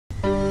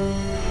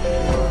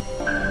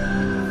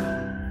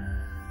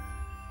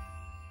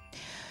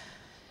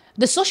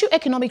The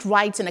Socio-Economic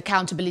Rights and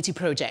Accountability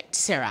Project,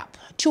 SERAP,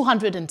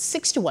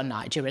 261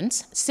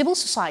 Nigerians, civil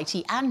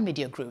society and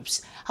media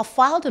groups have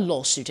filed a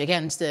lawsuit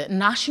against the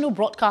National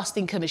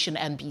Broadcasting Commission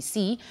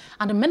 (NBC)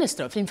 and the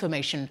Minister of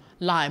Information,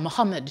 Lai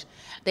Mohammed.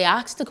 They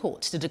asked the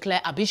court to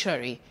declare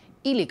arbitrary,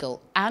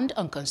 illegal and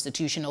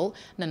unconstitutional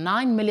the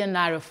 9 million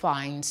naira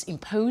fines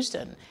imposed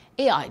on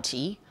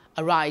AIT,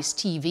 Arise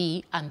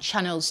TV and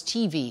Channels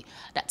TV,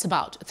 that's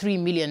about 3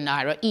 million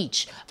naira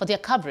each, for their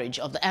coverage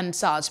of the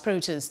NSAS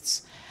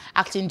protests.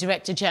 Acting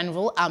Director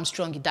General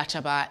Armstrong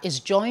Idachaba is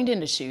joined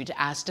in the suit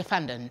as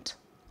defendant.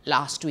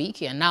 Last week,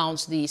 he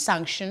announced the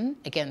sanction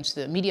against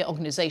the media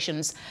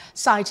organizations,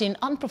 citing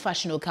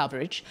unprofessional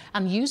coverage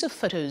and use of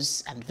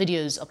photos and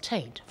videos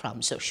obtained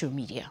from social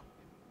media.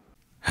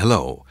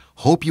 Hello,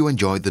 hope you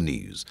enjoyed the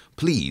news.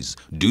 Please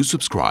do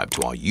subscribe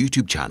to our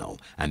YouTube channel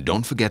and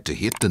don't forget to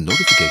hit the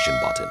notification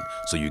button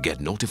so you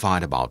get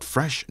notified about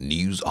fresh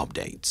news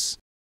updates.